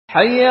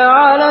حي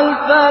على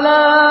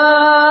الفلاح.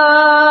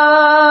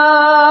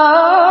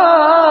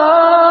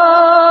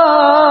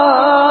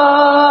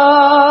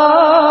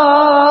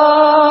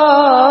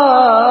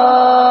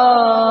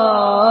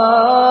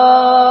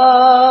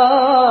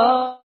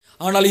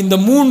 ஆனால் இந்த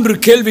மூன்று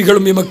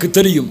கேள்விகளும் எமக்கு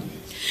தெரியும்.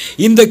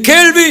 இந்த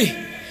கேள்வி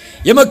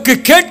எமக்கு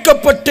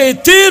கேட்கப்பட்டே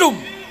தீரும்.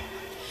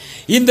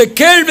 இந்த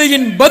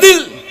கேள்வியின்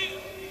பதில்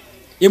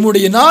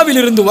எம்முடைய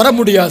நாவிலிருந்து வர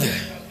முடியாது.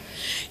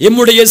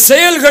 எம்முடைய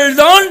செயல்கள்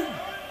தான்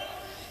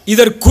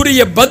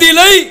இதற்குரிய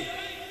பதிலை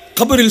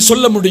கபரில்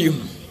சொல்ல முடியும்.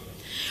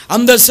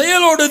 அந்த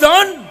செயலோடு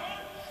தான்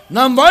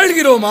நாம்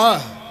வாழ்கிறோமா?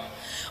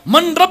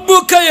 மன்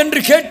ரப்புக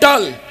என்று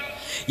கேட்டால்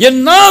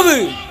என் நாவு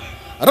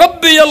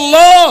ரப்பி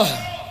அல்லாஹ்,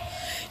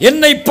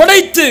 என்னை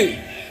படைத்து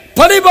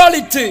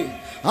பரிபாலித்து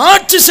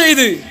ஆட்சி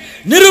செய்து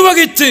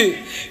நிர்வகித்து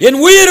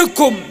என்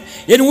உயிருக்கும்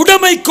என்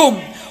உடைமைக்கும்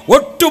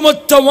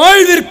ஒட்டுமொத்த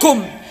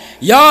வாழ்விற்கும்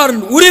யார்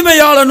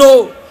உரிமையாளனோ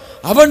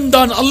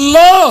அவன்தான்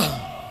அல்லாஹ்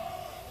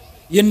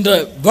என்ற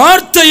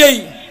வார்த்தையை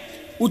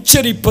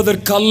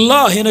உச்சரிப்பதற்கு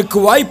அல்லாஹ் எனக்கு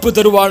வாய்ப்பு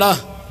தருவானா?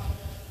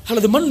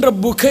 அல்லது மன்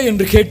ரப்புக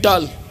என்று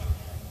கேட்டால்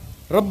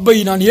ரப்பை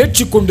நான்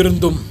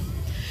ஏற்றுக்கொண்டிருந்தும்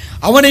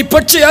அவனை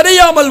பற்றி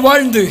அறியாமல்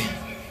வாழ்ந்து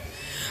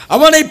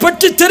அவனை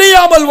பற்றி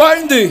தெரியாமல்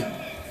வாழ்ந்து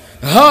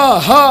ஹா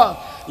ஹா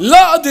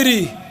லா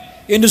அதிரி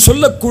என்று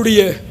சொல்லக்கூடிய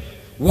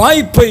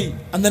வாய்ப்பை,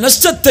 அந்த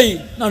நஷ்டத்தை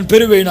நான்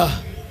பெறுவேனா?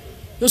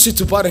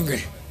 யோசித்து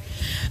பாருங்கள்.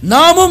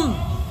 நாமும்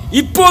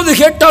இப்போது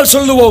கேட்டால்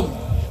சொல்லுவோம்,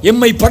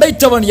 எம்மை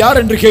படைத்தவன் யார்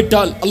என்று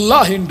கேட்டால்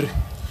அல்லாஹ் என்று.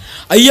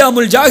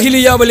 ஐயாமுல்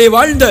ஜாஹிலியாவிலே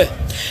வாழ்ந்த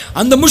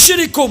அந்த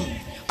முஷ்ரிக்கும்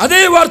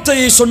அதே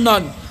வார்த்தையை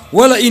சொன்னான்.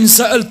 வல இன்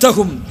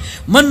சஅல்தஹும்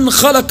மன்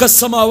ஹலகஸ்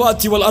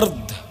ஸமாவாதி வல்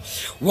அர்த்,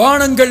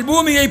 வானங்கள்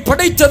பூமியை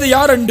படைத்தது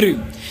யார் என்று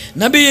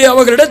நபியை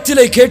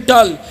அவர்களிடத்திலே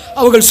கேட்டால்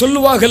அவர்கள்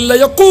சொல்லுவார்கள்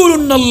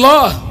யகூலுன்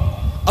அல்லாஹ்,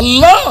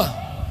 அல்லாஹ்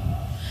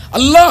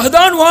அல்லாஹ்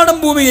தான்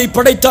வானம் பூமியை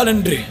படைத்தான்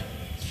என்று.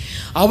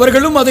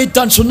 அவர்களும்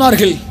அதைத்தான்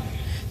சொன்னார்கள்,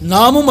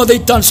 நாமும்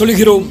அதைத்தான்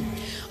சொல்கிறோம்.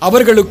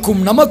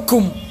 அவர்களுக்கும்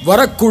நமக்கும்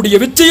வரக்கூடிய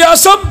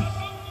வித்தியாசம்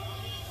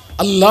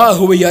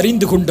அல்லாஹுவை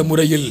அறிந்து கொண்ட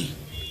முறையில்,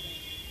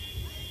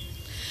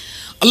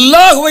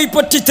 அல்லாஹுவை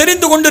பற்றி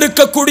தெரிந்து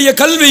கொண்டிருக்கக்கூடிய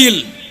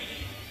கல்வியில்,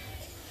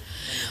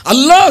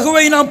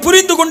 அல்லாஹுவை நாம்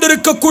புரிந்து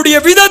கொண்டிருக்கக்கூடிய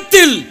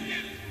விதத்தில்,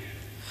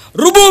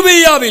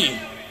 ருபூபிய்யாவில்,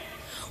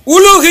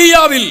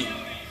 உலூஹிய்யாவில்,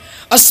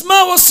 அஸ்மா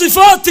வ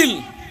சிஃபாத்தில்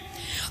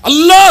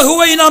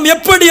அல்லாஹுவை நாம்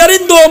எப்படி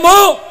அறிந்தோமோ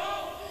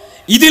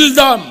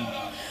இதில்தான்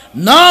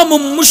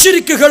நாமும்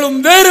முஷ்ரிக்குகளும்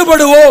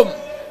வேறுபடுவோம்.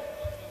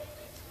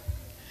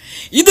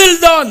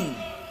 இதில்தான்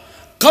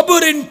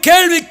கபரின்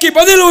கேள்விக்கு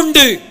பதில்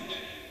உண்டு.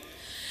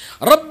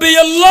 ரப்பி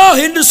அல்லாஹ்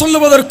என்று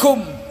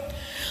சொல்லுவதற்கும்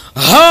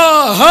ஹா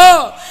ஹா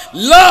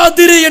லா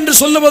அதிரி என்று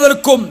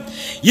சொல்லுவதற்கும்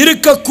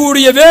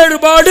இருக்கக்கூடிய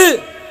வேறுபாடு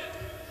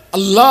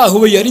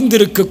அல்லாஹுவை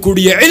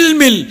அறிந்திருக்கக்கூடிய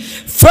இல்மில்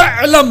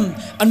ஃபஅலம்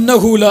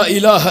அன்னஹு லா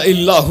இலாஹ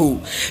இல்லாஹு,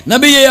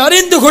 நபியை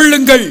அறிந்து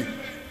கொள்ளுங்கள்,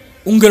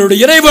 உங்களுடைய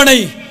இறைவனை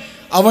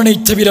அவனை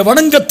தவிர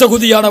வணங்க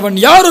தகுதியானவன்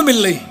யாரும்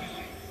இல்லை.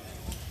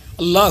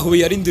 அல்லாஹுவை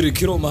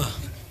அறிந்திருக்கிறோமா?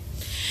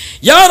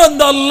 யார்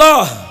அந்த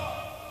அல்லாஹ்?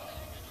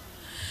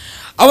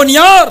 அவன்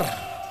யார்?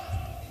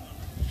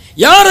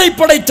 யாரை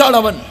படைத்தான்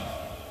அவன்?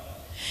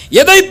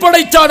 எதை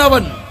படைத்தான்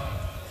அவன்?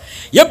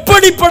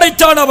 எப்படி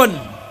படைத்தான் அவன்?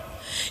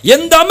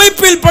 எந்த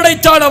அமைப்பில்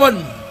படைத்தான் அவன்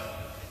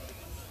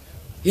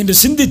என்று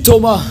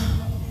சிந்தித்தோமா?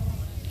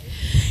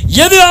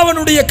 எது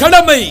அவனுடைய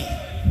கடமை?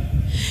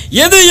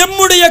 எது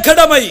எம்முடைய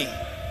கடமை?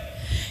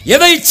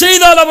 எதை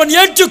செய்தால் அவன்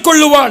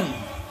ஏற்றுக்கொள்ளுவான்,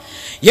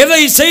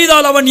 எதை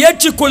செய்தால் அவன்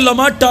ஏற்றுக்கொள்ள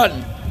மாட்டான்,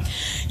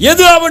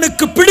 எது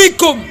அவனுக்கு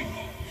பிடிக்கும்,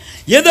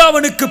 எது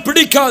அவனுக்கு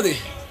பிடிக்காது,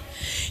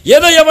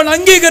 எதை அவன்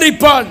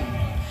அங்கீகரிப்பான்,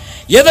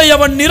 எதை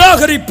அவன்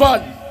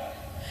நிராகரிப்பான்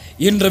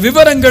என்ற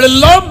விவரங்கள்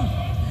எல்லாம்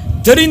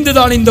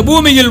தெரிந்துதான் இந்த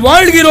பூமியில்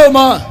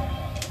வாழ்கிறோமா?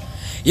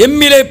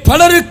 எம்மிலே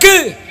பலருக்கு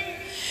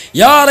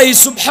யாரை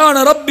சுப்ஹான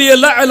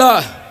ரப்பியல் அலா,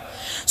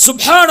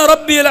 சுப்ஹான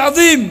ரப்பியல்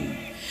அதீம்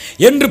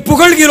என்று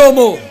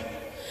புகழ்கிறோமோ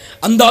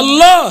அந்த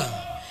அல்லாஹ்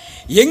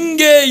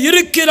எங்கே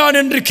இருக்கிறான்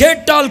என்று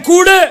கேட்டால்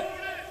கூட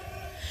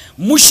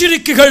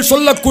முஷ்ரிக்குகள்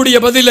சொல்லக்கூடிய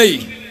பதிலை,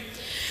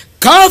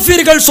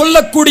 காஃபிர்கள்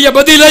சொல்லக்கூடிய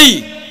பதிலை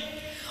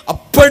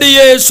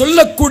அப்படியே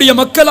சொல்லக்கூடிய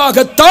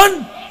மக்களாகத்தான்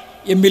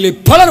எம்மிலே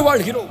பலர்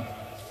வாழ்கிறோம்.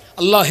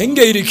 அல்லாஹ்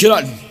எங்கே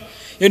இருக்கிறான்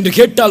என்று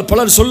கேட்டால்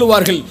பலர்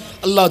சொல்லுவார்கள்,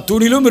 அல்லாஹ்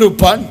தூணிலும்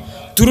இருப்பான்,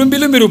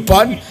 துரும்பிலும்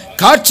இருப்பான்,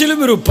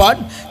 காற்றிலும் இருப்பான்,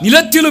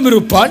 நிலத்திலும்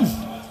இருப்பான்.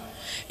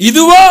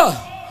 இதுவா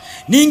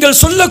நீங்கள்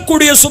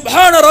சொல்லக்கூடிய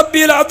சுப்ஹான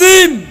ரப்பியல்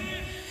அதீம்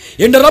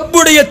என்ற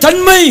ரப்புடைய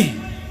தன்மை?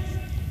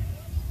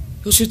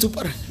 யோசித்து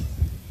பாருங்கள்.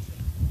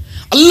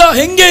 அல்லாஹ்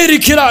எங்கே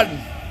இருக்கிறான்?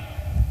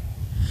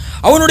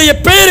 அவனுடைய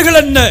பெயர்கள்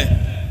என்ன?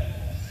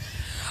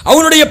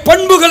 அவனுடைய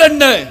பண்புகள்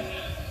என்ன?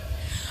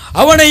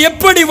 அவனை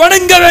எப்படி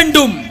வணங்க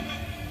வேண்டும்?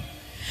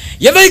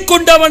 எதை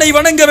கொண்டு அவனை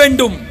வணங்க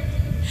வேண்டும்?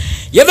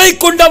 எதை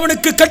கொண்டு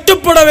அவனுக்கு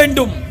கட்டுப்பட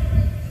வேண்டும்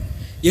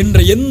என்ற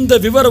எந்த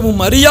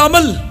விவரமும்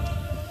அறியாமல்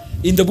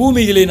இந்த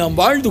பூமியிலே நாம்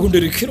வாழ்ந்து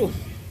கொண்டிருக்கிறோம்.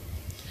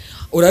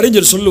 ஒரு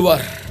அறிஞர்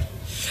சொல்லுவார்,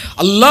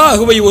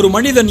 அல்லாஹுவை ஒரு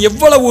மனிதன்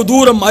எவ்வளவு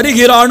தூரம்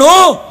அறிகிறானோ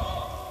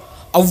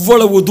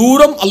அவ்வளவு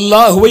தூரம்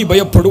அல்லாஹுவை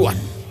பயப்படுவான்.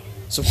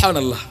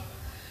 சுப்ஹானல்லாஹ்.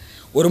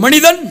 ஒரு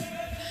மனிதன்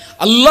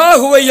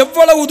அல்லாஹுவை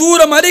எவ்வளவு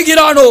தூரம்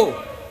அறிகிறானோ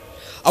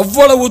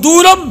அவ்வளவு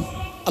தூரம்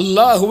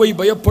அல்லாஹுவை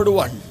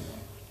பயப்படுவான்.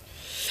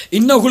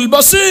 இன்னஹுல்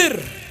பஸீர்,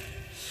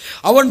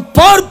 அவன்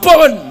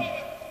பார்ப்பவன்.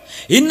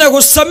 இன்னஹு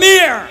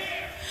ஸமீஅ்,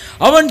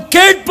 அவன்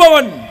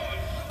கேட்பவன்.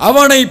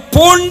 அவனை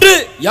போன்று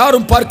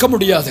யாரும் பார்க்க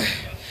முடியாது,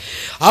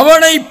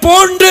 அவனை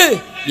போன்று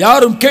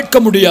யாரும் கேட்க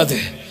முடியாது.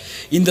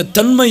 இந்த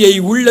தன்மையை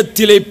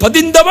உள்ளத்திலே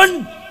பதிந்தவன்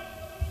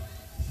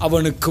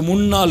அவனுக்கு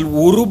முன்னால்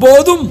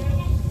ஒருபோதும்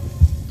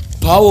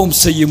பாவம்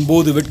செய்யும்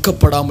போது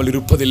வெட்கப்படாமல்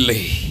இருப்பதில்லை.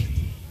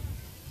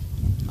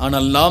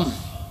 ஆனால் நாம்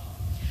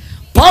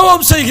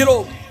பாவம்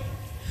செய்கிறோம்,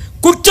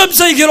 குற்றம்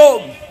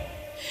செய்கிறோம்.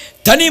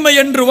 தனிமை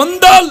என்று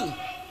வந்தால்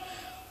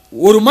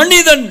ஒரு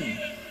மனிதன்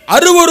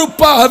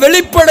அருவருப்பாக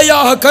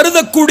வெளிப்படையாக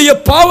கருதக்கூடிய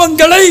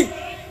பாவங்களை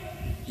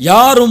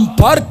யாரும்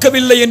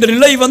பார்க்கவில்லை என்ற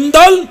நிலை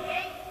வந்தால்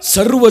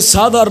சர்வ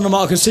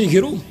சாதாரணமாக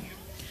செய்கிறோம்.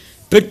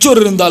 பெற்றோர்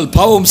இருந்தால்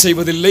பாவம்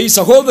செய்வதில்லை,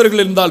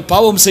 சகோதரர்கள் இருந்தால்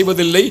பாவம்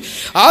செய்வதில்லை,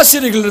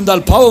 ஆசிரியர்கள்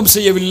இருந்தால் பாவம்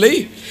செய்யவில்லை,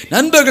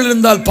 நண்பர்கள்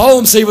இருந்தால்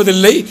பாவம்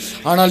செய்வதில்லை.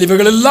 ஆனால்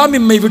இவர்களெல்லாம்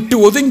எம்மை விட்டு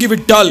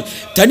ஒதுங்கிவிட்டால்,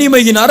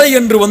 தனிமையின் அறை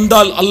என்று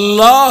வந்தால்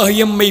அல்லாஹ்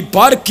எம்மை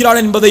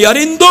பார்க்கிறான் என்பதை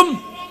அறிந்தும்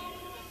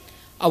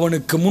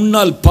அவனுக்கு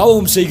முன்னால்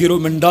பாவம்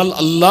செய்கிறோம் என்றால்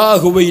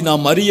அல்லாஹுவை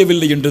நாம்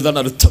அறியவில்லை என்றுதான்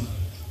அர்த்தம்.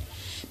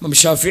 இமாம்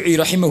ஷாஃபிஈ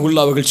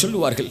ரஹிமஹுல்லாஹ் அவர்கள்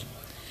சொல்லுவார்கள்,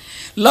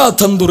 லா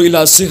தந்துர்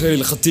இலா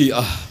சிஹரில்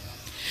ஹதீஆ,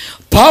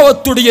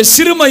 பாவத்துடைய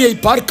சிறுமையை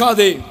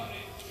பார்க்காதே,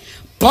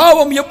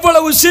 பாவம்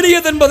எவ்வளவு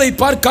சிறியது என்பதை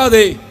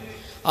பார்க்காதே,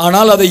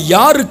 ஆனால் அதை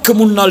யாருக்கு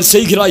முன்னால்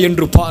செய்கிறாய்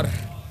என்று பார்.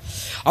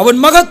 அவன்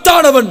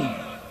மகத்தானவன்,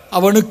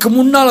 அவனுக்கு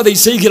முன்னால் அதை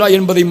செய்கிறாய்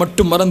என்பதை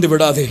மட்டும் மறந்து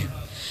விடாதே.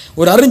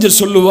 ஒரு அறிஞர்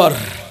சொல்லுவார்,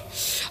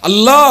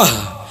 அல்லாஹ்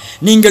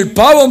நீங்கள்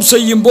பாவம்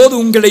செய்யும் போது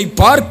உங்களை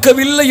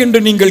பார்க்கவில்லை என்று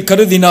நீங்கள்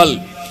கருதினால்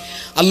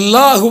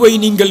அல்லாஹுவை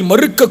நீங்கள்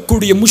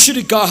மறுக்கக்கூடிய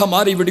முஷ்ரிக்காக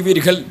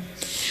மாறிவிடுவீர்கள்.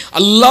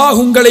 அல்லாஹ்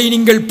உங்களை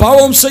நீங்கள்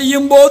பாவம்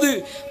செய்யும் போது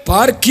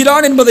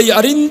பார்க்கிறான் என்பதை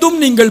அறிந்தும்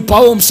நீங்கள்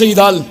பாவம்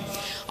செய்தால்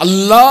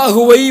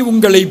அல்லாஹுவை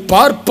உங்களை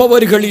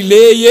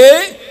பார்ப்பவர்களிலேயே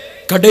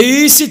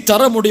கடைசி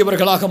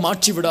தரமுடையவர்களாக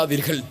மாற்றி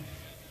விடாதீர்கள்.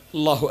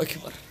 அல்லாஹு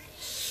அக்பர்.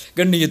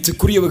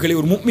 கண்ணியத்துக்குரியவர்களே,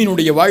 ஒரு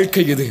முஃமினுடைய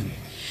வாழ்க்கை இது,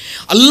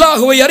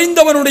 அல்லாஹுவை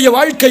அறிந்தவனுடைய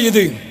வாழ்க்கை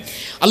இது,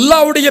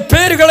 அல்லாஹ்வுடைய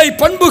பெயர்களை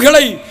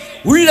பண்புகளை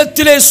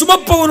உள்ளத்திலே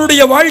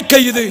சுமப்பவனுடைய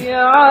வாழ்க்கை இது.